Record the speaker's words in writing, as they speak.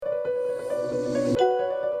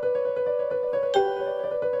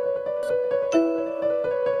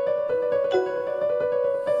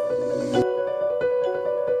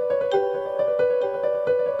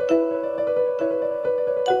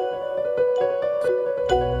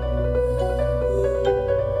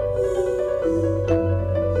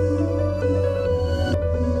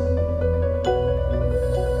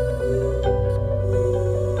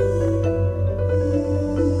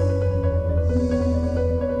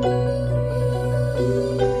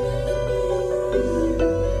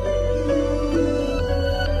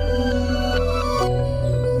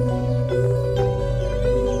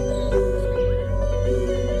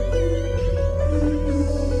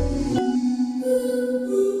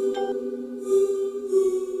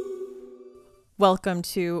Welcome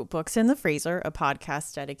to Books in the Freezer, a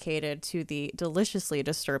podcast dedicated to the deliciously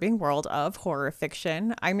disturbing world of horror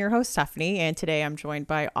fiction. I'm your host, Stephanie, and today I'm joined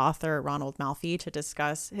by author Ronald Malfi to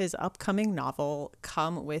discuss his upcoming novel,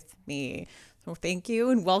 Come With Me. So thank you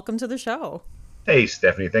and welcome to the show. Hey,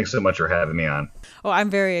 Stephanie. Thanks so much for having me on. Oh, I'm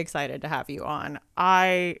very excited to have you on.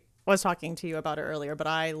 I was talking to you about it earlier, but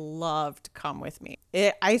I loved Come With Me.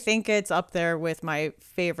 I think it's up there with my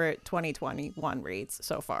favorite 2021 reads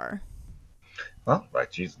so far. Well,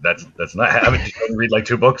 right, geez, that's not. Haven't you read like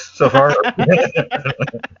 2 books so far?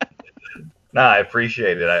 No, I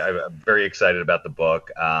appreciate it. I'm very excited about the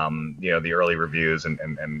book. The early reviews and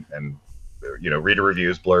reader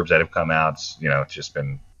reviews, blurbs that have come out. It's just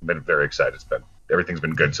been very excited. Everything's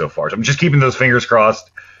been good so far. So I'm just keeping those fingers crossed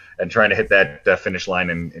and trying to hit that finish line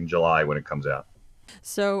in July when it comes out.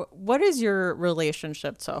 So, what is your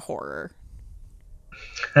relationship to horror?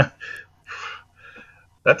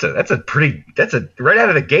 That's a right out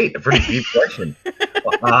of the gate, a pretty deep question.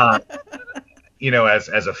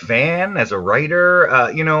 As a fan, as a writer,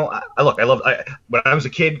 I when I was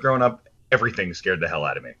a kid growing up, everything scared the hell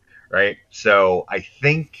out of me, right? So I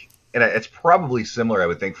think, and it's probably similar, I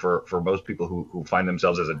would think, for most people who find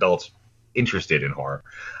themselves as adults interested in horror,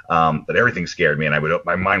 but everything scared me, and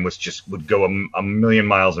my mind would go a million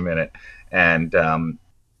miles a minute, and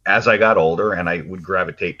as I got older, and I would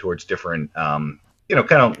gravitate towards different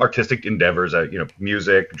kind of artistic endeavors,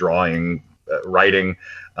 music, drawing, writing,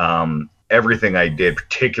 everything I did,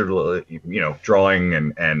 particularly, drawing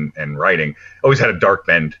and writing, always had a dark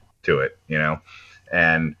bend to it,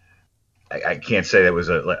 and I can't say that was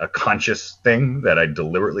a conscious thing that I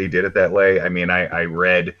deliberately did it that way. I mean, I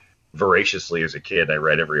read voraciously as a kid. I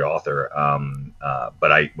read every author,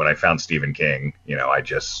 but when I found Stephen King,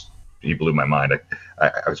 he blew my mind.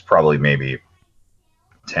 I was probably maybe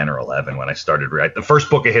 10 or 11 when I started reading. The first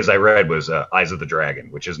book of his I read was Eyes of the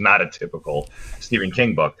Dragon, which is not a typical Stephen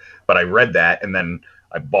King book, but I read that, and then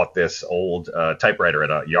I bought this old typewriter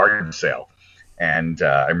at a yard sale, and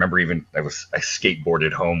I remember I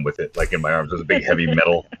skateboarded home with it like in my arms. It was a big heavy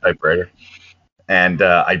metal typewriter, and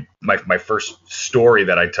my first story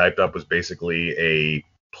that I typed up was basically a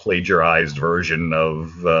plagiarized version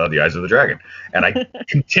of The Eyes of the Dragon, and I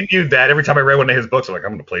continued that every time I read one of his books. I'm like,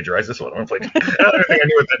 I'm going to plagiarize this one. I don't think I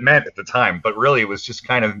knew what that meant at the time, but really it was just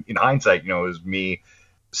kind of, in hindsight, it was me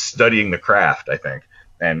studying the craft, I think,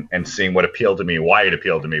 and seeing what appealed to me, why it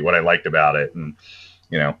appealed to me, what I liked about it, and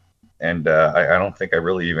I don't think I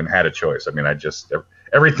really even had a choice. I mean,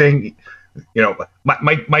 everything.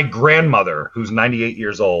 My grandmother, who's 98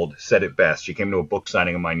 years old, said it best. She came to a book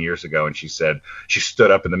signing of mine years ago, and she stood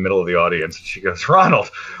up in the middle of the audience, and she goes, "Ronald,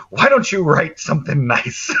 why don't you write something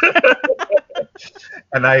nice?"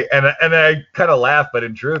 and I kind of laughed, but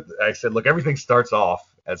in truth, I said, "Look, everything starts off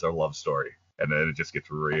as a love story, and then it just gets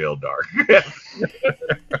real dark."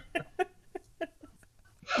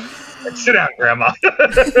 Sit down, Grandma.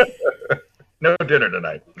 No dinner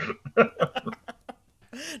tonight.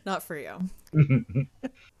 Not for you.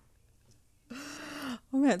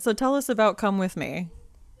 Oh man, so tell us about Come With Me.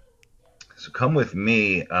 So Come With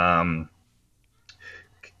Me kind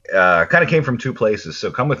of came from two places.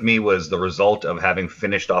 So Come With Me was the result of having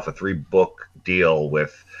finished off a 3-book deal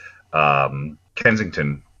with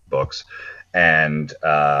Kensington Books, and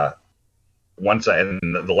the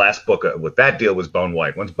last book with that deal was Bone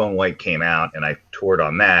White. Once Bone White came out and I toured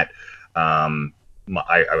on that,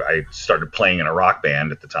 I started playing in a rock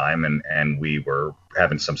band at the time, and we were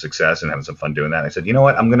having some success and having some fun doing that. And I said, you know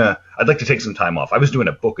what, I'd like to take some time off. I was doing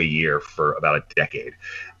a book a year for about a decade,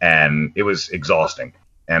 and it was exhausting.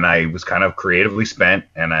 And I was kind of creatively spent,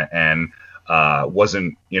 and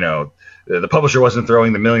wasn't, the publisher wasn't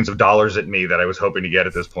throwing the millions of dollars at me that I was hoping to get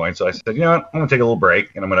at this point. So I said, you know what, I'm going to take a little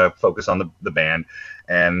break, and I'm going to focus on the band.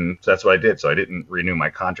 And so that's what I did. So I didn't renew my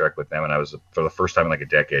contract with them, and I was, for the first time in like a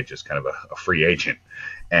decade, just kind of a free agent.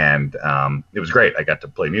 And it was great. I got to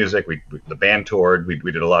play music. The band toured. We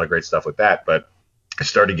did a lot of great stuff with that. But I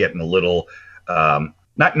started getting a little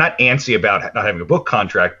not antsy about not having a book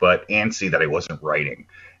contract, but antsy that I wasn't writing.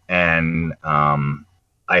 And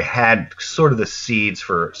I had sort of the seeds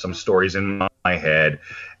for some stories in my head,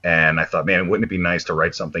 and I thought, man, wouldn't it be nice to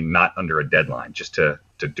write something not under a deadline, just to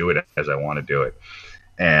do it as I want to do it.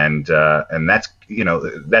 And that's,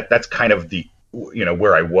 that's kind of the,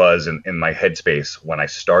 where I was in my headspace when I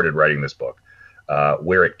started writing this book.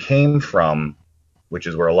 Where it came from, which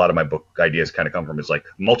is where a lot of my book ideas kind of come from, is like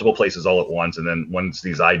multiple places all at once. And then once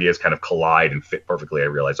these ideas kind of collide and fit perfectly, I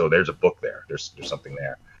realized, oh, there's a book there. There's something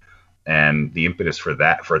there. And the impetus for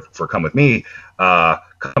that, for Come With Me,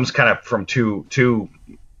 comes kind of from two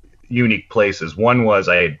unique places. One was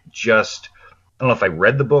I had just don't know if I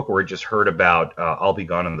read the book or just heard about I'll Be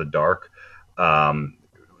Gone in the Dark.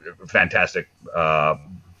 Fantastic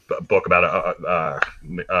book about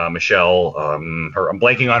Michelle. I'm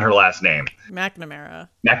blanking on her last name.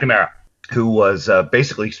 McNamara, who was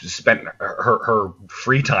basically spent her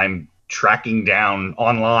free time tracking down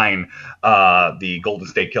online the Golden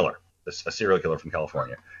State Killer, a serial killer from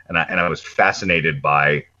California, and I was fascinated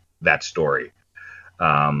by that story,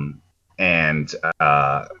 and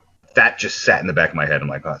that just sat in the back of my head. I'm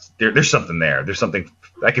like, oh, there's something there. There's something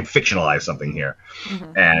I can fictionalize something here,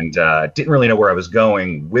 and didn't really know where I was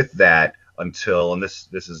going with that until, and this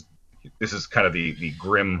is kind of the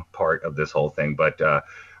grim part of this whole thing, but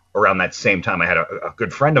around that same time, I had a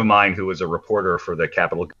good friend of mine who was a reporter for the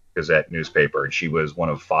Capital Gazette newspaper, and she was one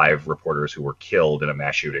of 5 reporters who were killed in a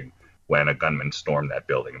mass shooting when a gunman stormed that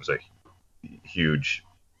building. It was a huge,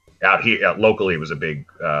 out here locally, it was a big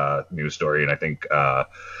news story, and I think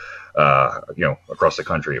across the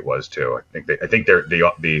country it was too. I think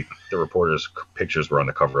the reporters' pictures were on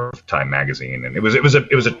the cover of Time magazine, and it was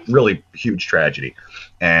a really huge tragedy.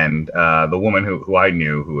 And the woman who I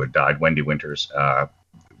knew who had died, Wendy Winters,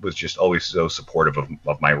 was just always so supportive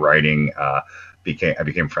of my writing. I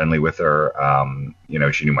became friendly with her.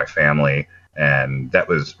 She knew my family, and that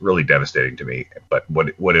was really devastating to me. But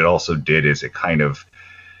what it also did is it kind of,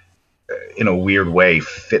 in a weird way,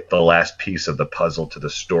 fit the last piece of the puzzle to the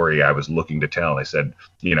story I was looking to tell. I said,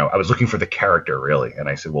 I was looking for the character really, and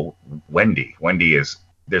I said, well, Wendy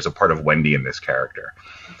there's a part of Wendy in this character.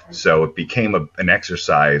 So it became an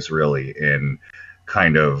exercise really in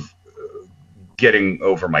kind of getting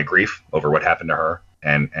over my grief over what happened to her,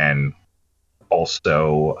 and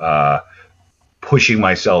also pushing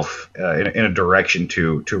myself in a direction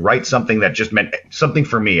to write something that just meant something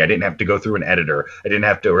for me. I didn't have to go through an editor. I didn't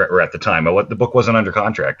have to, or at the time, the book wasn't under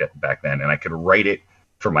contract back then, and I could write it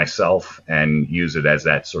for myself and use it as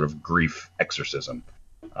that sort of grief exorcism.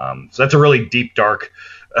 So that's a really deep, dark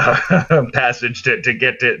passage to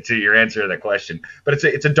get to your answer to that question. But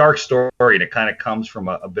it's a dark story, and it kind of comes from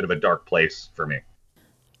a bit of a dark place for me.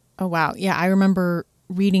 Oh, wow. Yeah, I remember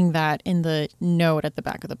reading that in the note at the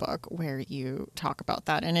back of the book where you talk about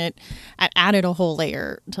that, and it added a whole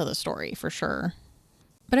layer to the story for sure.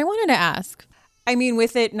 But I wanted to ask, I mean,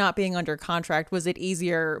 with it not being under contract, was it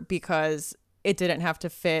easier because it didn't have to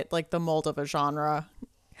fit like the mold of a genre?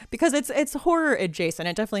 Because it's horror adjacent.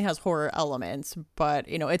 It definitely has horror elements, but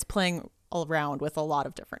it's playing around with a lot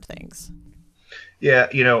of different things. Yeah,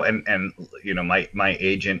 and my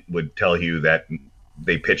agent would tell you that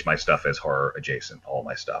they pitch my stuff as horror adjacent, all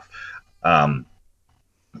my stuff.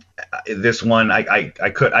 This one,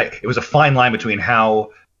 it was a fine line between how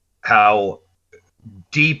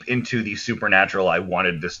deep into the supernatural I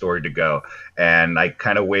wanted this story to go, and I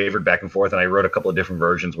kind of wavered back and forth, and I wrote a couple of different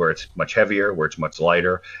versions where it's much heavier, where it's much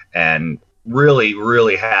lighter, and really,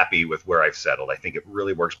 really happy with where I've settled. I think it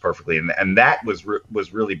really works perfectly, and that was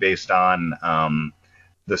really based on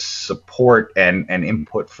the support and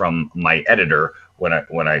input from my editor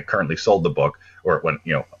when I currently sold the book, or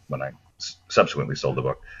when I subsequently sold the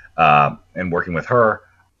book, and working with her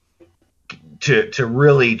to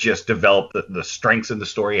really just develop the strengths of the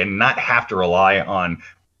story and not have to rely on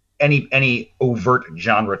any overt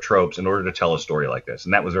genre tropes in order to tell a story like this.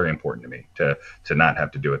 And that was very important to me, to not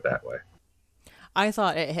have to do it that way. I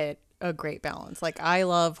thought it hit a great balance. Like, I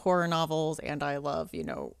love horror novels and I love,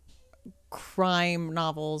 crime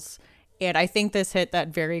novels. And I think this hit that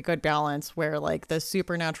very good balance where like the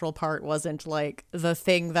supernatural part wasn't like the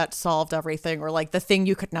thing that solved everything or like the thing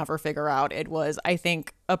you could never figure out. It was, I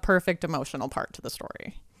think, a perfect emotional part to the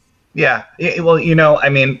story. Yeah. Well, I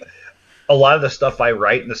mean, a lot of the stuff I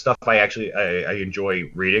write and the stuff I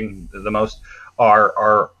enjoy reading the most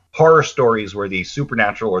are horror stories where the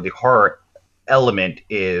supernatural or the horror element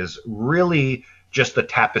is really just the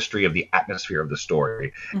tapestry of the atmosphere of the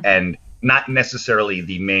story, and not necessarily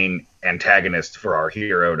the main antagonist for our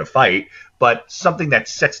hero to fight, but something that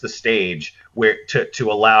sets the stage where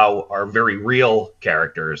to allow our very real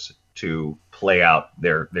characters to play out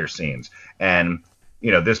their scenes. And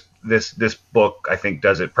this book, I think,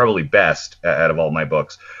 does it probably best out of all my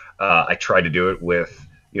books. I tried to do it with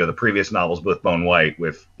the previous novels with Bone White,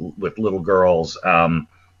 with little girls. I'm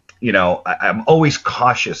always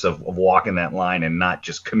cautious of walking that line and not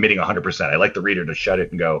just committing 100%. I like the reader to shut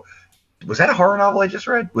it and go, was that a horror novel I just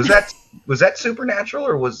read? Was that supernatural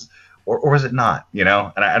or was it not?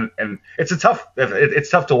 And it's tough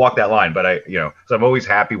to walk that line, but so I'm always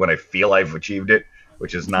happy when I feel I've achieved it,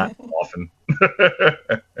 which is not often.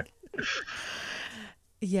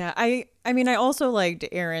 Yeah, I mean I also liked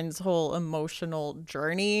Aaron's whole emotional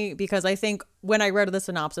journey because I think when I read the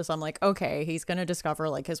synopsis I'm like, okay, he's going to discover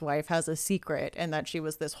like his wife has a secret and that she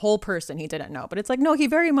was this whole person he didn't know. But it's like no, he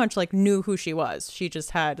very much like knew who she was. She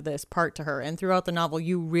just had this part to her, and throughout the novel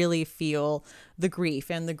you really feel the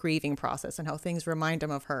grief and the grieving process and how things remind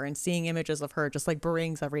him of her, and seeing images of her just like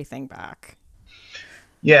brings everything back.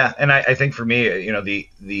 Yeah, and I think for me,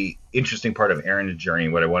 the interesting part of Aaron's journey,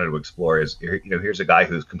 what I wanted to explore is, here's a guy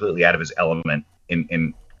who's completely out of his element in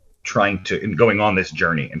in going on this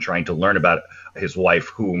journey and trying to learn about his wife,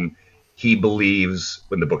 whom he believes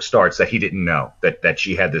when the book starts that he didn't know, that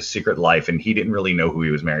she had this secret life and he didn't really know who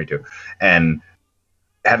he was married to, and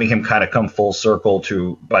having him kind of come full circle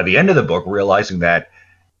to by the end of the book realizing that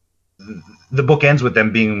the book ends with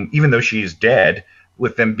them being, even though she's dead,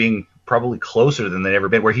 with them being probably closer than they'd ever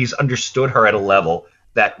been, where he's understood her at a level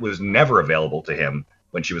that was never available to him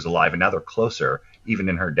when she was alive, and now they're closer even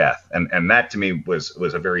in her death. And that to me was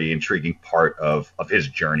a very intriguing part of his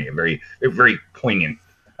journey, a very poignant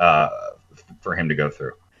for him to go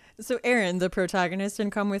through. So Aaron, the protagonist in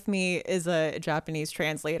Come With Me, is a Japanese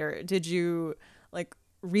translator. Did you like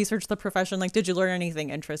research the profession? Like, did you learn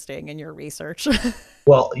anything interesting in your research?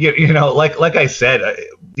 Well, like I said,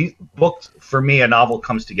 these books for me, a novel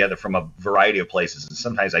comes together from a variety of places, and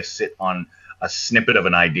sometimes I sit on a snippet of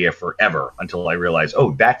an idea forever until I realize,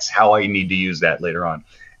 oh, that's how I need to use that later on.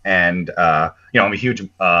 And I'm a huge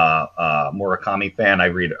Murakami fan. I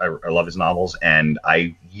love his novels, and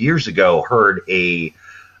I years ago heard an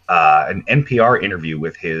NPR interview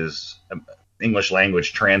with his English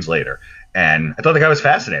language translator, and I thought the guy was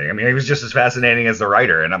fascinating. I mean, he was just as fascinating as the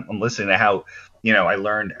writer, and I'm listening to how I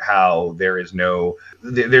learned how there's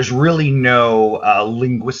really no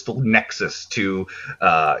linguistic nexus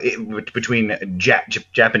between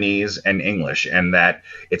Japanese and English, and that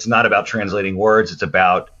it's not about translating words, it's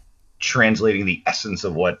about translating the essence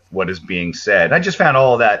of what is being said. I just found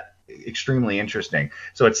all of that extremely interesting.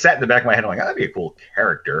 So it sat in the back of my head. I'm like, oh, that'd be a cool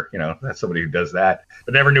character. That's somebody who does that,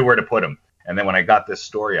 but never knew where to put him. And then when I got this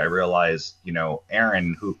story, I realized,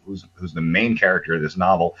 Aaron, who's the main character of this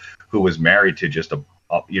novel, who was married to just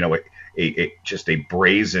just a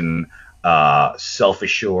brazen,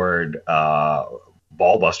 self-assured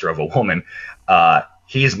ballbuster of a woman.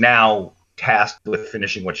 He's now tasked with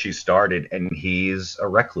finishing what she started, and he's a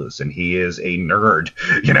recluse, and he is a nerd,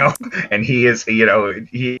 and he is,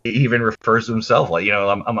 he even refers to himself like,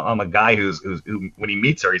 I'm a guy who when he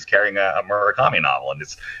meets her, he's carrying a Murakami novel, and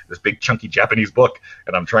it's this big chunky Japanese book,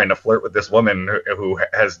 and I'm trying to flirt with this woman who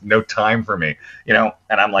has no time for me, and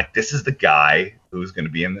I'm like, this is the guy who's going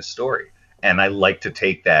to be in this story. And I like to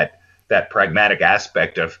take that pragmatic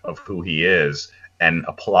aspect of who he is and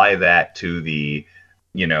apply that to the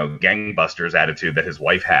gangbusters attitude that his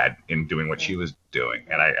wife had in doing what she was doing,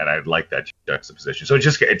 and I like that juxtaposition. So it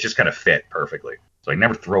just kind of fit perfectly. So I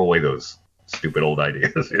never throw away those stupid old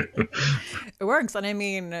ideas. It works, and I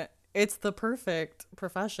mean, it's the perfect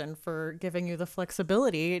profession for giving you the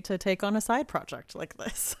flexibility to take on a side project like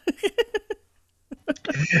this.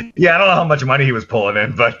 Yeah, I don't know how much money he was pulling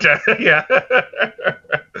in, but yeah,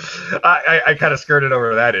 I kind of skirted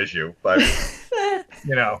over that issue, but.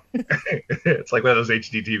 It's like one of those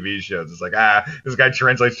HGTV shows. It's like, this guy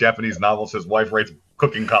translates Japanese novels, his wife writes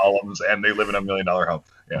cooking columns, and they live in $1 million home.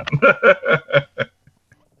 Yeah. I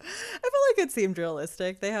feel like it seemed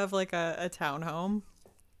realistic. They have like a townhome,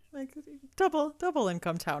 like double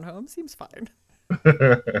income townhome. Seems fine.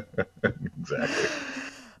 Exactly.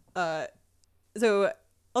 So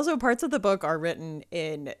also parts of the book are written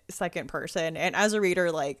in second person, and as a reader,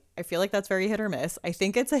 like, I feel like that's very hit or miss. I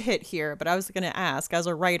think it's a hit here, but I was going to ask, as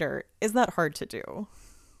a writer, is that hard to do?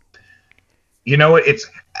 It's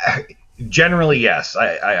generally, yes.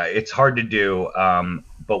 It's hard to do,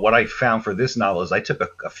 but what I found for this novel is I took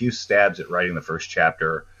a few stabs at writing the first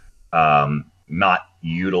chapter, not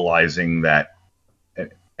utilizing that.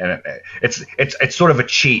 And it's sort of a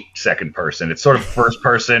cheat second person. It's sort of first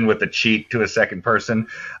person with a cheat to a second person.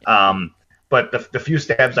 But the few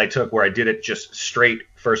stabs I took where I did it just straight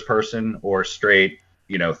first person or straight,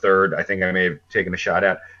 third, I think I may have taken a shot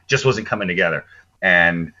at, just wasn't coming together.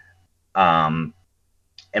 And also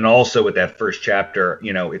with that first chapter,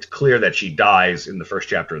 it's clear that she dies in the first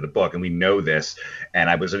chapter of the book, and we know this. And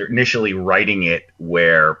I was initially writing it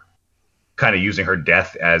where kind of using her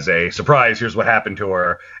death as a surprise. Here's what happened to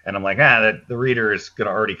her. And I'm like, that the reader is going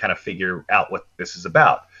to already kind of figure out what this is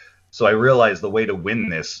about. So I realized the way to win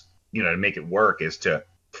this, to make it work, is to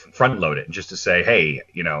front load it and just to say, hey,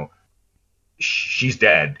 she's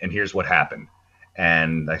dead and here's what happened.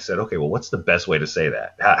 And I said, okay, well, what's the best way to say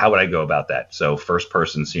that? How would I go about that? So first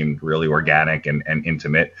person seemed really organic and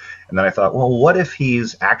intimate. And then I thought, well, what if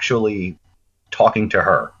he's actually talking to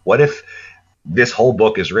her? What if this whole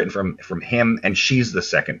book is written from him and she's the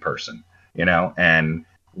second person, And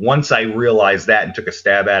once I realized that and took a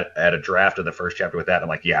stab at a draft of the first chapter with that, I'm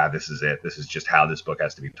like, yeah, this is it. This is just how this book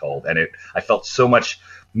has to be told. And I felt so much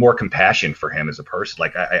more compassion for him as a person.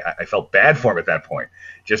 Like I felt bad for him at that point.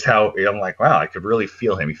 Just how I'm like, wow, I could really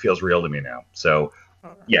feel him. He feels real to me now. So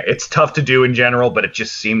yeah, it's tough to do in general, but it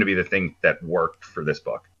just seemed to be the thing that worked for this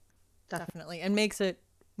book. Definitely. And makes it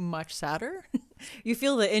much sadder. You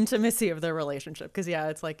feel the intimacy of their relationship because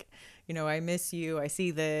it's like, I miss you, I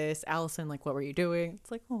see this, Allison, like, what were you doing?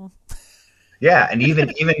 It's like, oh yeah. And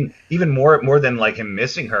even more than like him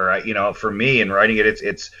missing her, for me in writing it,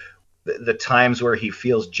 it's the times where he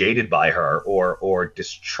feels jaded by her or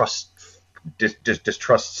distrusts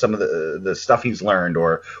some of the stuff he's learned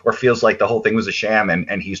or feels like the whole thing was a sham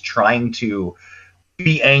and he's trying to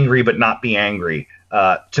be angry but not be angry.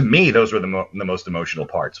 To me, those were the most emotional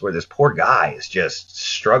parts, where this poor guy is just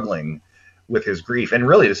struggling with his grief. And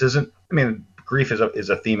really, this isn't. I mean, grief is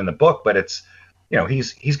a theme in the book, but it's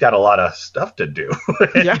he's got a lot of stuff to do.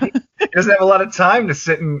 Yeah. He doesn't have a lot of time to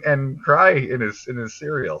sit and cry in his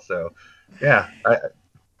serial. So, yeah.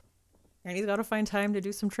 And he's got to find time to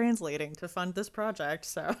do some translating to fund this project.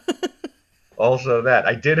 So. Also, that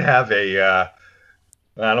I did have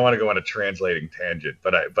I don't want to go on a translating tangent,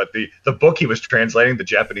 but the book he was translating, the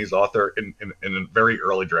Japanese author in a very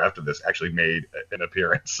early draft of this actually made an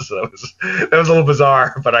appearance. So that was a little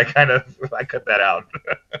bizarre, but I cut that out.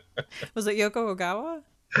 Was it Yoko Ogawa?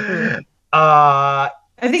 I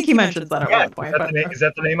think he mentions that at one point. Is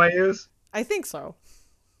that the name I use? I think so.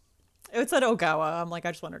 It said Ogawa. I'm like,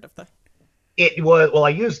 I just wondered if It was, well, I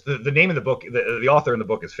used the name of the book. The author in the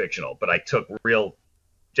book is fictional, but I took real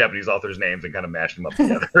Japanese authors' names and kind of mashed them up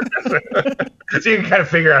together. So you can kind of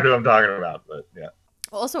figure out who I'm talking about. But yeah.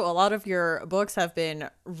 Also, a lot of your books have been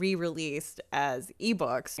re-released as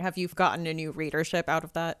ebooks. Have you gotten a new readership out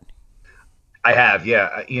of that? I have,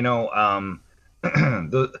 yeah. I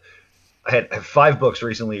had 5 books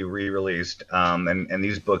recently re-released, and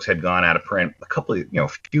these books had gone out of print a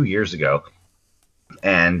few years ago.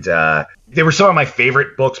 And they were some of my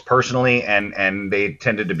favorite books personally, and they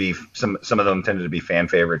tended to be some of them tended to be fan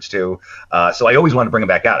favorites too. So I always wanted to bring them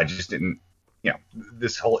back out. I just didn't,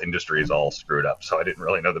 this whole industry is all screwed up, so I didn't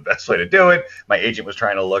really know the best way to do it. My agent was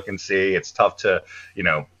trying to look and see. It's tough to,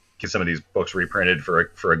 get some of these books reprinted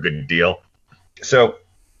for a good deal. So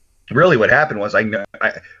really what happened was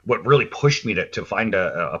what really pushed me to find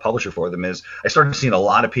a publisher for them is I started seeing a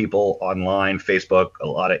lot of people online, Facebook, a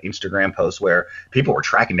lot of Instagram posts where people were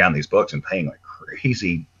tracking down these books and paying like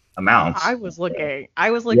crazy amounts. I was looking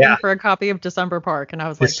for a copy of December Park, and I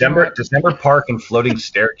was like, December Park and Floating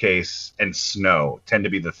Staircase and Snow tend to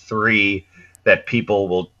be the 3 that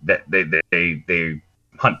people they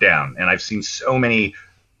hunt down. And I've seen so many,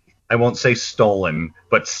 I won't say stolen,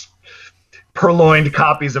 but purloined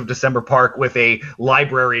copies of December Park with a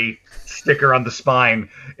library sticker on the spine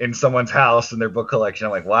in someone's house in their book collection.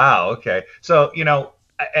 I'm like, wow, okay. So,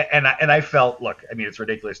 and I felt, look, I mean, it's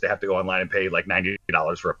ridiculous to have to go online and pay like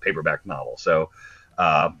 $90 for a paperback novel. So,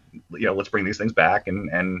 let's bring these things back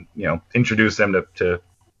and introduce them to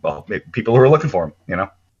people who are looking for them,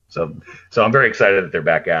 So I'm very excited that they're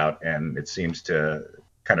back out, and it seems to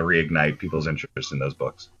kind of reignite people's interest in those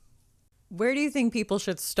books. Where do you think people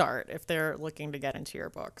should start if they're looking to get into your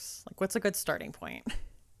books? Like, what's a good starting point?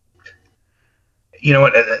 You know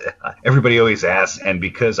what? Everybody always asks, and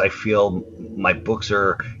because I feel my books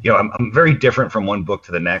are, I'm very different from one book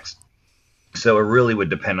to the next. So it really would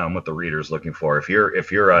depend on what the reader's looking for. If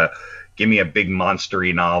you're give me a big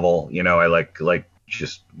monstery novel, I like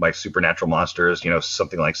just my supernatural monsters,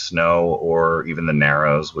 something like Snow or even The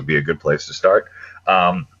Narrows would be a good place to start.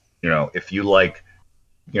 If you like,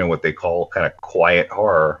 what they call kind of quiet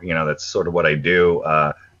horror, that's sort of what I do.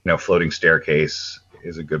 Floating Staircase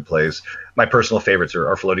is a good place. My personal favorites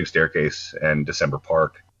are Floating Staircase and December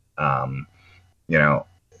Park.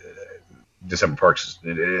 December Park's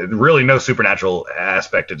really no supernatural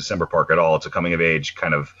aspect to December Park at all. It's a coming of age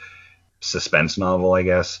kind of suspense novel, I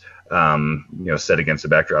guess. Set against the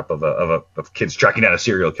backdrop of kids tracking down a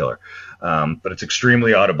serial killer. But it's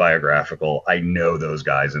extremely autobiographical. I know those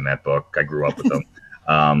guys in that book. I grew up with them.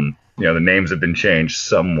 The names have been changed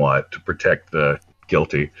somewhat to protect the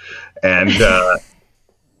guilty, and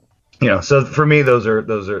so for me, that's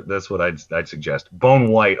what I'd suggest. Bone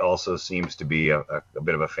White also seems to be a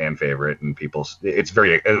bit of a fan favorite, and it's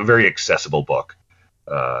a very accessible book.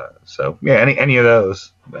 So yeah, any of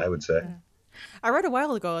those, I would say. I read a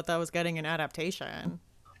while ago that was getting an adaptation.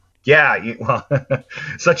 Yeah, well,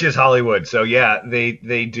 such is Hollywood. So yeah,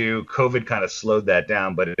 they do. COVID kind of slowed that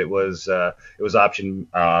down, but it was option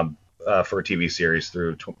for a TV series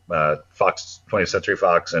through Fox, 20th Century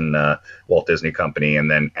Fox, and Walt Disney Company,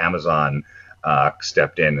 and then Amazon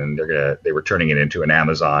stepped in, and they were turning it into an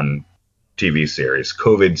Amazon TV series.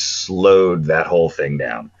 COVID slowed that whole thing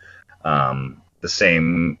down. The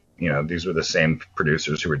same, these were the same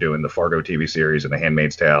producers who were doing the Fargo TV series and The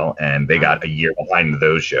Handmaid's Tale, and they got a year behind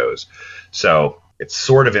those shows. So it's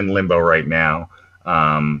sort of in limbo right now.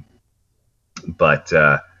 But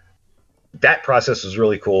that process was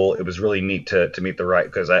really cool. It was really neat to meet the right,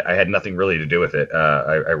 because I had nothing really to do with it.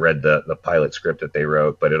 I read the pilot script that they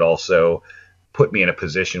wrote, but it also put me in a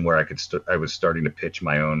position where I was starting to pitch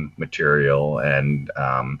my own material, and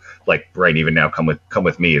like Right Even Now, Come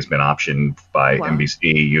With Me has been optioned by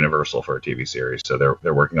NBC Universal for a TV series, so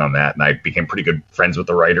they're working on that, and I became pretty good friends with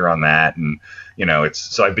the writer on that, and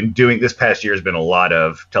so I've been doing, this past year has been a lot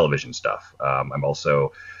of television stuff. I'm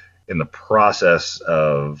also in the process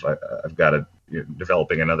of I've got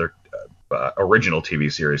developing another original TV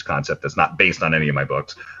series concept that's not based on any of my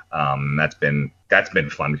books. That's been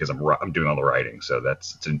fun because I'm doing all the writing. So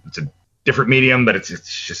it's a different medium, but it's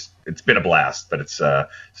been a blast. But it's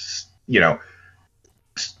you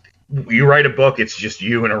write a book, it's just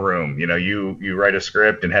you in a room. You write a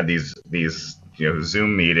script and have these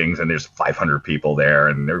Zoom meetings, and there's 500 people there,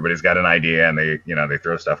 and everybody's got an idea, and they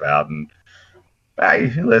throw stuff out, and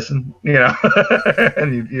you listen,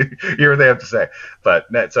 and you hear what they have to say. But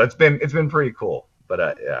so it's been pretty cool.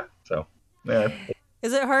 But yeah, so yeah.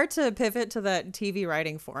 Is it hard to pivot to that TV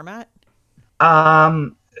writing format?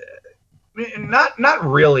 Not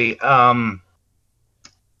really. Well,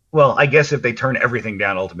 I guess if they turn everything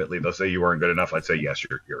down, ultimately they'll say you weren't good enough. I'd say yes,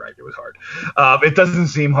 you're right. It was hard. It doesn't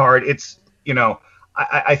seem hard. It's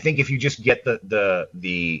I think if you just get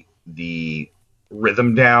the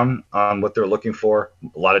rhythm down on what they're looking for,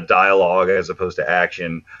 a lot of dialogue as opposed to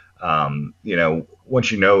action.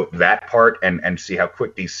 Once you know that part and see how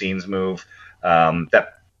quick these scenes move,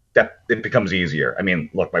 that it becomes easier. I mean,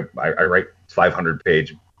 look, I write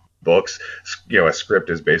 500-page books. A script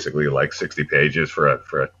is basically like 60 pages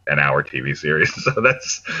for an hour TV series. So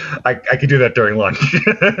I could do that during lunch.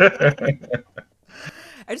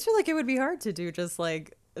 I just feel like it would be hard to do just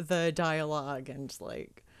like the dialogue and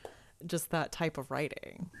like just that type of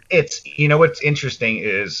writing. It's what's interesting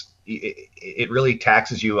is it really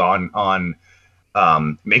taxes you on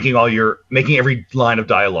making every line of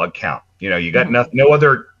dialogue count. You got no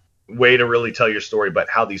other way to really tell your story but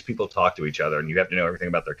how these people talk to each other, and you have to know everything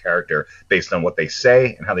about their character based on what they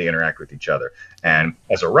say and how they interact with each other. And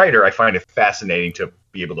as a writer, I find it fascinating to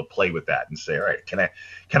be able to play with that and say, all right, can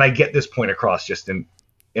I get this point across just in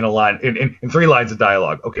a line, in 3 lines of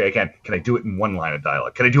dialogue? Okay, I can. Can I do it in 1 line of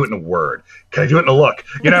dialogue? Can I do it in a word? Can I do it in a look?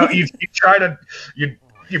 You try to you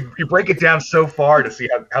break it down so far to see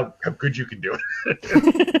how good you can do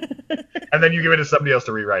it, and then you give it to somebody else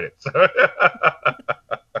to rewrite it. So.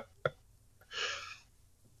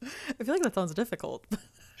 I feel like that sounds difficult.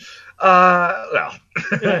 Well,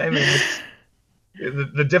 I mean,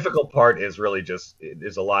 the difficult part is really just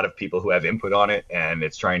there's a lot of people who have input on it, and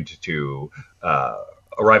it's trying to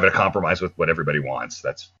arrive at a compromise with what everybody wants.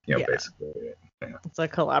 That's basically it. Yeah. It's a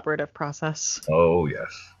collaborative process. Oh yes,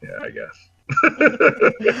 yeah, I guess.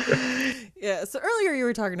 Yeah. So earlier you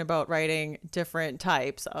were talking about writing different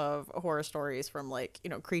types of horror stories, from like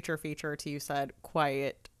creature feature to, you said,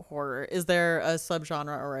 quiet horror. Is there a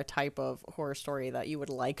subgenre or a type of horror story that you would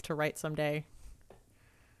like to write someday?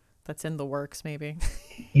 That's in the works, maybe.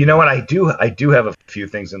 You know what? I do have a few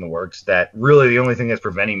things in the works that really the only thing that's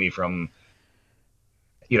preventing me from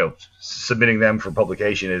submitting them for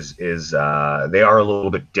publication is they are a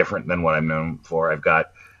little bit different than what I'm known for. I've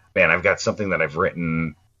got something that I've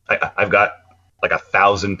written. I've got like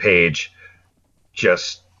 1,000-page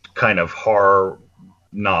just kind of horror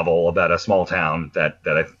novel about a small town that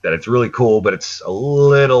it's really cool, but it's a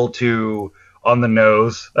little too on the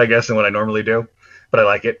nose, I guess, than what I normally do. But I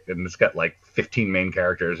like it, and it's got like 15 main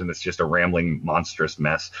characters, and it's just a rambling, monstrous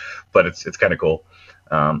mess. But it's kind of cool.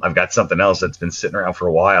 I've got something else that's been sitting around for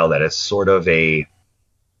a while that is sort of a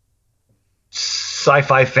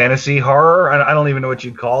sci-fi fantasy horror. I don't even know what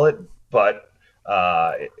you'd call it, but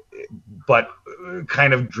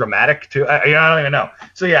kind of dramatic too. I don't even know.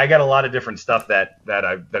 So yeah, I got a lot of different stuff that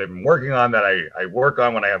I've been working on, that I work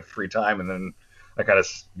on when I have free time, and then I kind of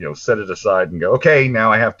set it aside and go, okay, now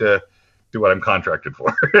I have to do what I'm contracted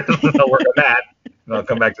for. I'll work on that, and I'll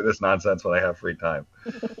come back to this nonsense when I have free time.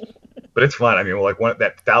 But it's fun. I mean, like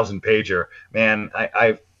that 1,000-pager, man.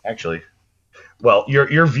 I've actually well,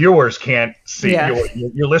 your viewers can't see, Yeah.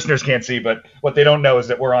 your listeners can't see, but what they don't know is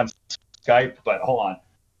that we're on Skype. But hold on,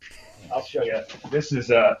 I'll show you. This is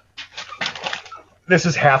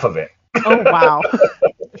half of it. Oh, wow.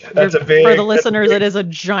 That's a big. For the listeners, it is a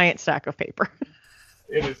giant stack of paper.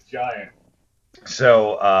 It is giant.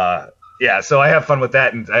 So yeah, so I have fun with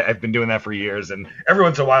that, and I've been doing that for years. And every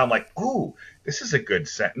once in a while, I'm like, ooh, this is a good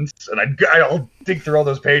sentence, and I'll dig through all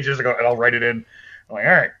those pages and I'll write it in. I'm like,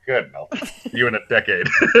 all right, good. I'll see you in a decade,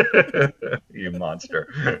 you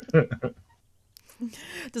monster.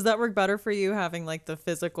 Does that work better for you having like the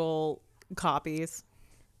physical copies?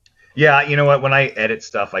 Yeah, you know what? When I edit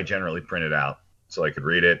stuff, I generally print it out so I could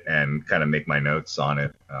read it and kind of make my notes on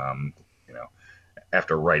it. You know,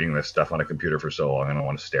 after writing this stuff on a computer for so long, I don't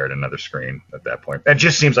want to stare at another screen at that point. It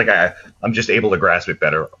just seems like I'm just able to grasp it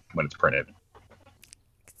better when it's printed.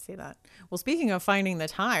 I can see that. Well, speaking of finding the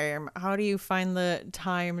time, how do you find the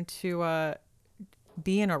time to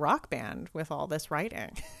be in a rock band with all this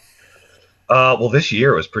writing? Well, this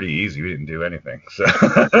year was pretty easy. We didn't do anything. So,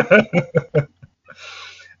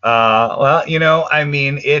 well, you know, I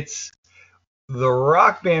mean, it's the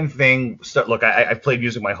rock band thing. So, look, I've played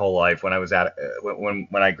music my whole life. When I was when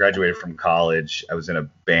I graduated from college, I was in a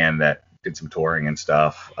band that did some touring and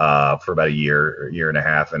stuff for about a year and a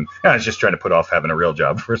half, and I was just trying to put off having a real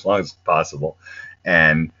job for as long as possible.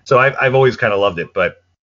 And so I've always kind of loved it, but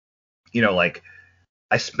you know, like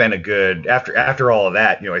I spent a good after all of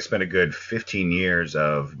that, you know, I spent a good 15 years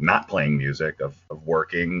of not playing music, of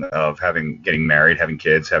working, of getting married, having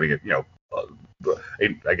kids, having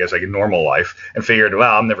I guess like a normal life, and figured,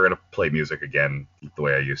 well, I'm never gonna play music again the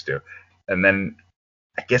way I used to. And then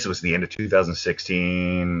I guess it was the end of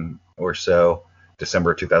 2016 or so,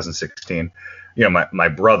 December 2016. You know, my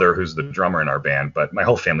brother, who's the drummer in our band, but my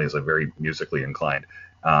whole family is like very musically inclined.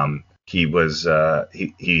 He was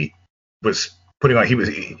putting on he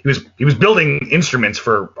was building instruments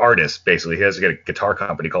for artists. Basically, he has a guitar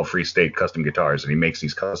company called Free State Custom Guitars, and he makes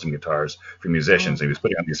these custom guitars for musicians. And he was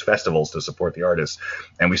putting on these festivals to support the artists.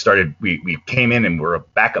 And we came in and we're a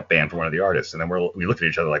backup band for one of the artists, and then we looked at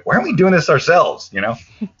each other like, why aren't we doing this ourselves, you know?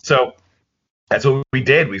 So that's what we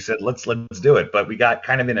did. We said, let's do it. But we got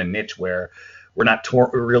kind of in a niche where we're not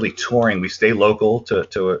really touring. We stay local to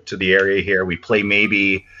the area here. We play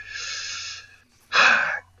maybe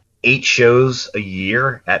 8 shows a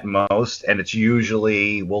year at most, and it's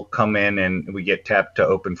usually we'll come in and we get tapped to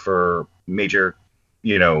open for major,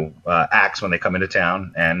 you know, acts when they come into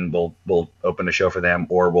town, and we'll open a show for them,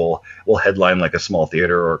 or we'll headline like a small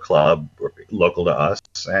theater or club local to us,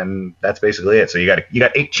 and that's basically it. So you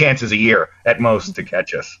got 8 chances a year at most to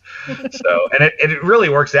catch us. So and it really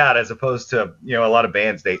works out, as opposed to, you know, a lot of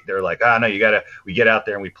bands they're like, no, we get out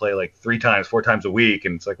there and we play like 3 times 4 times a week,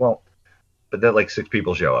 and it's like, well, but then like 6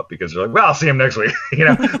 people show up because they're like, well, I'll see them next week. You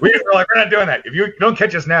know, we're like, we're not doing that. If you don't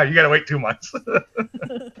catch us now, you got to wait 2 months.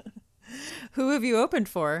 Who have you opened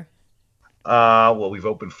for? Well, we've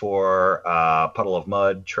opened for Puddle of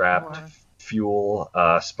Mud, Trapped, Wow. Fuel,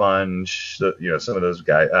 Sponge, you know, some of those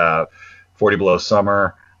guys, 40 Below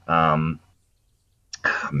Summer. Man,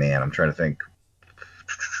 I'm trying to think.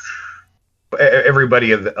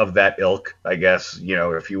 Everybody of that ilk, I guess. You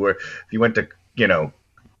know, if you went to, you know,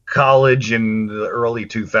 college in the early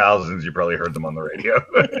 2000s, you probably heard them on the radio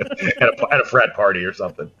at a frat party or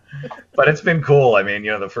something. But it's been cool. I mean,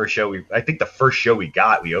 you know, the first show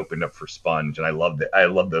we opened up for Sponge, and I loved it. I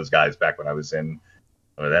loved those guys back when I was in,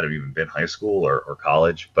 that had even been high school or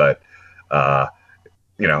college. But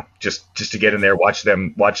you know, just to get in there, watch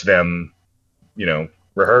them, you know,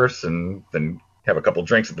 rehearse, and then have a couple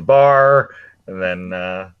drinks at the bar, and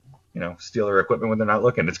then you know, steal their equipment when they're not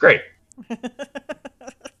looking. It's great.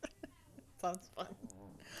 Sounds fun.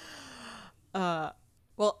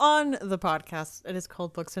 Well, on the podcast, it is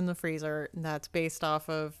called Books in the Freezer, and that's based off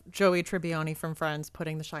of Joey Tribbiani from Friends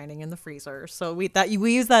putting The Shining in the freezer. So we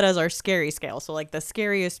use that as our scary scale. So like the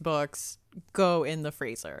scariest books go in the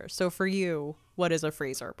freezer. So for you, what is a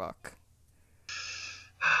freezer book?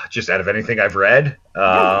 Just out of anything I've read,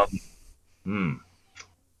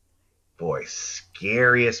 boy,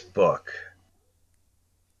 scariest book.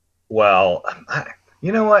 Well,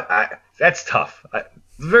 you know what? That's tough.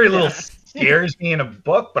 Very little scares me in a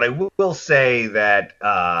book, but I will say that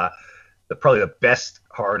probably the best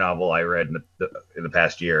horror novel I read in the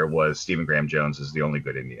past year was Stephen Graham Jones's The Only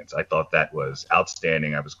Good Indians. I thought that was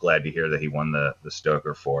outstanding. I was glad to hear that he won the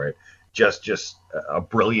Stoker for it. Just a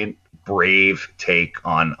brilliant, brave take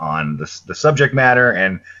on the subject matter,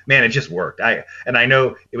 and man, it just worked. I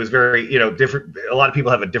know it was very, you know, different. A lot of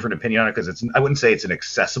people have a different opinion on it because I wouldn't say it's an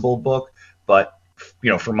accessible book, but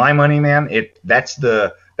you know, for my money, man, that's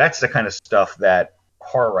the that's the kind of stuff that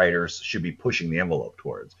horror writers should be pushing the envelope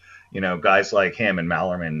towards. Guys like him and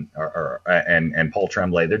Mallerman and Paul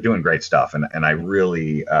Tremblay, they're doing great stuff. And I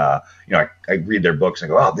really, I read their books and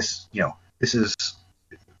go, oh, this is,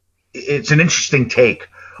 it's an interesting take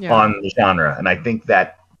on the genre. And I think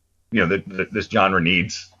that, this genre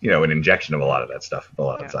needs, an injection of a lot of that stuff a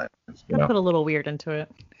lot of times. Put a little weird into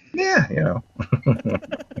it. Yeah,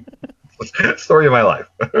 story of my life.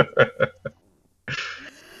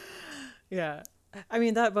 Yeah. I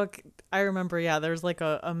mean, that book, I remember, there's like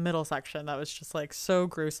a middle section that was just like so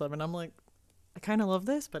gruesome. And I'm like, I kind of love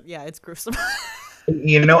this, but yeah, it's gruesome.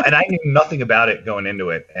 And I knew nothing about it going into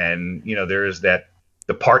it. And, there's the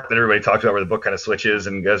part that everybody talks about where the book kind of switches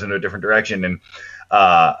and goes into a different direction. And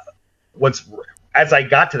as I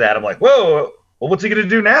got to that, I'm like, whoa, well, what's he going to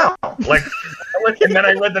do now? Like, and then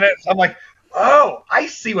I read the next, I'm like, oh, I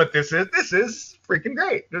see what this is. This is freaking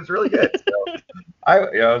great. It's really good. So I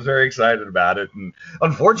was very excited about it. And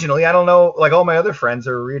unfortunately, I don't know, like all my other friends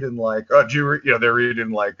are reading like, they're reading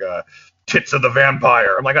like Tits of the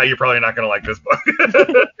Vampire. I'm like, oh, you're probably not going to like this book.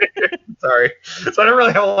 Sorry. So I don't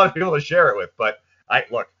really have a lot of people to share it with, but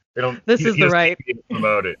they don't. This is the right.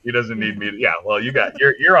 Promote it. He doesn't need me to. Yeah, well, you got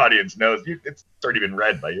your audience knows. It's already been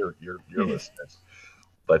read by your listeners.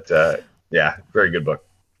 But very good book.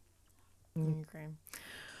 Okay.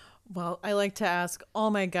 Well, I like to ask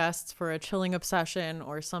all my guests for a chilling obsession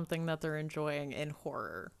or something that they're enjoying in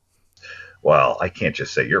horror. Well, I can't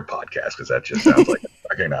just say your podcast because that just sounds like a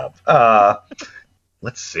fucking up.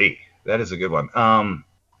 Let's see. That is a good one.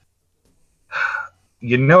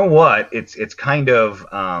 You know what? It's kind of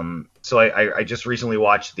so I just recently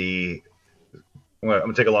watched I'm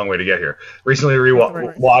gonna take a long way to get here. Recently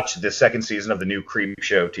watched the second season of the new Creep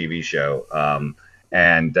Show TV show,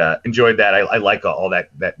 and enjoyed that. I like all that.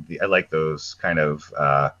 I like those kind of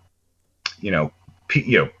in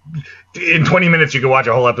 20 minutes you can watch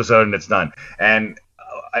a whole episode and it's done. And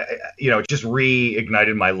it just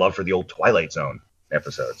reignited my love for the old Twilight Zone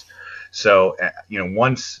episodes. So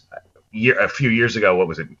a few years ago, what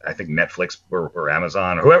was it? I think Netflix or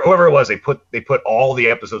Amazon or whoever it was, they put all the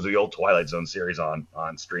episodes of the old Twilight Zone series on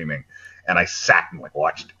streaming, and I sat and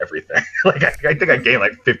watched everything. I think I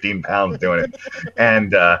gained 15 pounds doing it,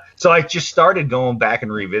 and so I just started going back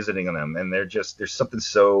and revisiting them, and there's something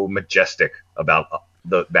so majestic about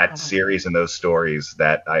that series and those stories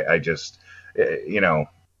that I just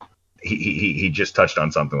he just touched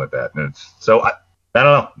on something with that, and it's so. I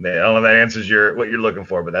don't know if that answers what you're looking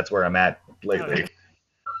for, but that's where I'm at lately.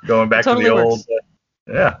 Going back to the old.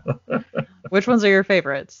 Which ones are your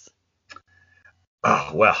favorites?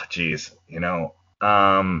 Oh, well, geez. Well,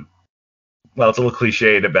 it's a little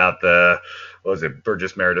cliched about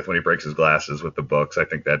Burgess Meredith when he breaks his glasses with the books. I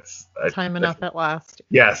think that's Time Enough at Last.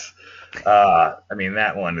 Yes. I mean,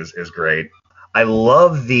 that one is great. I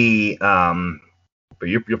love the but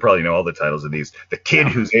you'll probably know all the titles of these. The kid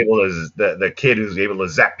who's able to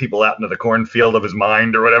zap people out into the cornfield of his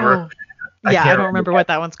mind or whatever. I don't remember what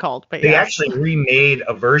that one's called, but they actually remade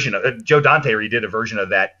a version of Joe Dante redid a version of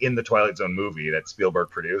that in the Twilight Zone movie that Spielberg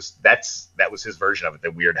produced. That was his version of it, the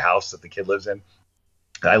weird house that the kid lives in.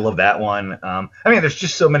 I love that one. I mean, there's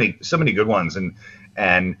just so many good ones, and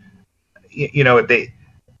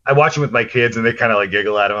I watch them with my kids and they kind of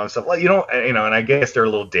giggle at them and stuff. Well, and I guess they're a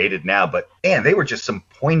little dated now, but man, they were just some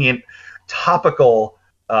poignant, topical,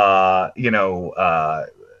 commentary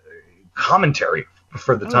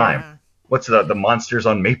for the time. Yeah. What's the Monsters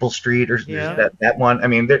on Maple Street or that one? I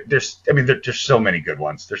mean, there's so many good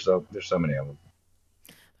ones. There's so many of them.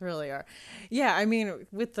 There really are. Yeah, I mean,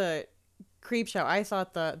 with the Creep Show, I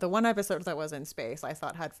thought the one episode that was in space, I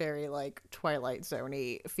thought had very Twilight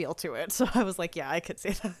Zone-y feel to it. So I was like, yeah, I could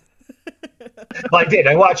see that. Well, I did.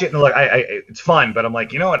 I watch it and it's fun, but I'm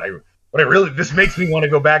like, you know what? This makes me want to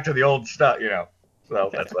go back to the old stuff, So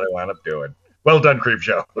that's what I wound up doing. Well done, Creep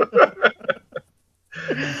Show.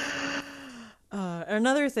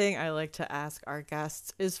 Another thing I like to ask our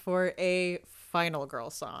guests is for a final girl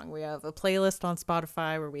song. We have a playlist on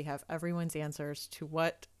Spotify where we have everyone's answers to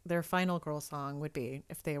what their final girl song would be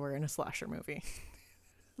if they were in a slasher movie.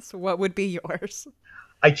 So what would be yours?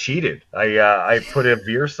 I cheated. I put a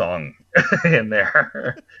Veer song in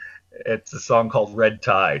there. It's a song called Red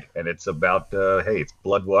Tide, and it's about it's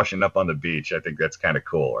blood washing up on the beach. I think that's kind of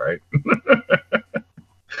cool, right?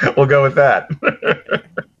 We'll go with that.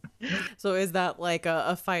 So is that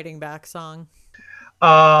a fighting back song?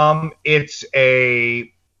 It's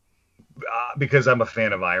because I'm a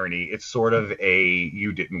fan of irony, it's sort of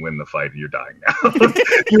you didn't win the fight and you're dying now.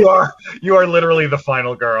 you are literally the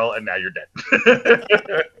final girl and now you're dead.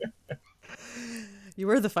 You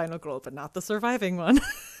were the final girl, but not the surviving one.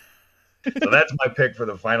 So that's my pick for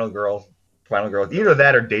the final girl. Either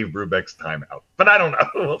that or Dave Brubeck's Timeout. But I don't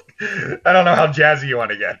know. I don't know how jazzy you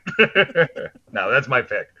want to get. No, that's my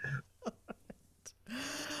pick.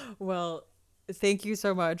 Well, thank you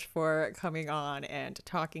so much for coming on and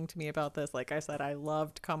talking to me about this. Like I said, I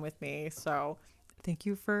loved Come With Me. So thank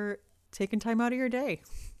you for taking time out of your day.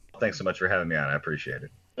 Thanks so much for having me on. I appreciate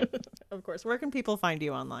it. Of course. Where can people find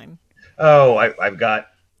you online? Oh, I've got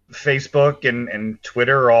Facebook and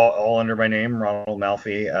Twitter all under my name, Ronald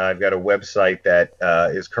Malfi. I've got a website that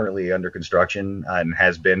is currently under construction and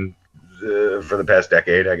has been for the past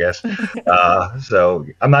decade, I guess. So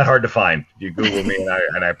I'm not hard to find. You Google me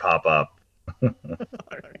and I pop up. All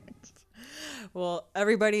right. Well,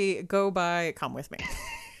 everybody go by Come With Me.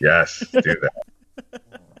 Yes, do that.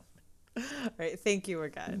 All right. Thank you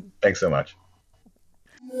again. Thanks so much.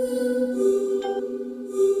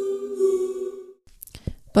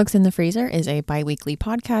 Books in the Freezer is a bi-weekly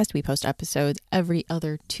podcast. We post episodes every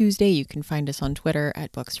other Tuesday. You can find us on Twitter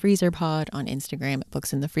at BooksFreezerPod, on Instagram at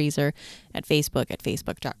Books in the Freezer, at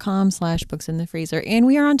facebook.com/BooksInTheFreezer, and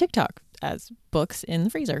we are on TikTok as Books in the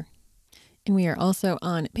Freezer. And we are also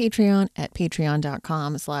on Patreon at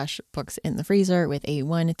patreon.com/booksinthefreezer with a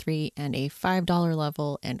 $1, $3, and a $5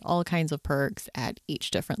 level and all kinds of perks at each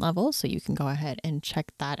different level. So you can go ahead and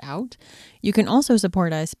check that out. You can also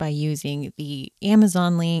support us by using the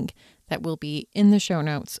Amazon link that will be in the show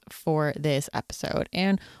notes for this episode.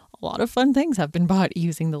 And a lot of fun things have been bought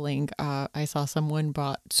using the link. I saw someone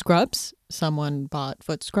bought scrubs, someone bought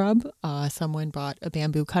foot scrub, someone bought a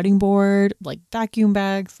bamboo cutting board, like vacuum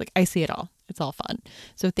bags. Like I see it all. It's all fun.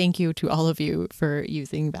 So thank you to all of you for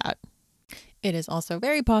using that. It is also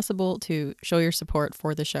very possible to show your support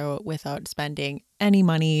for the show without spending any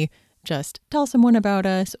money. Just tell someone about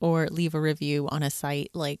us or leave a review on a site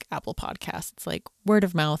like Apple Podcasts. Like word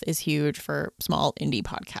of mouth is huge for small indie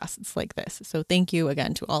podcasts like this. So thank you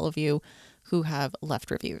again to all of you who have left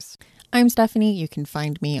reviews. I'm Stephanie. You can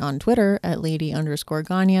find me on Twitter at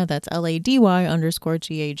lady_Gagnon. That's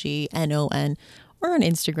LADY_GAGNON, or on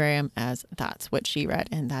Instagram as That's What She Read.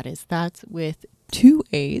 And that is That's with 2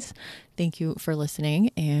 A's. Thank you for listening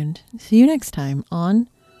and see you next time on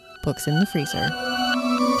Books in the Freezer.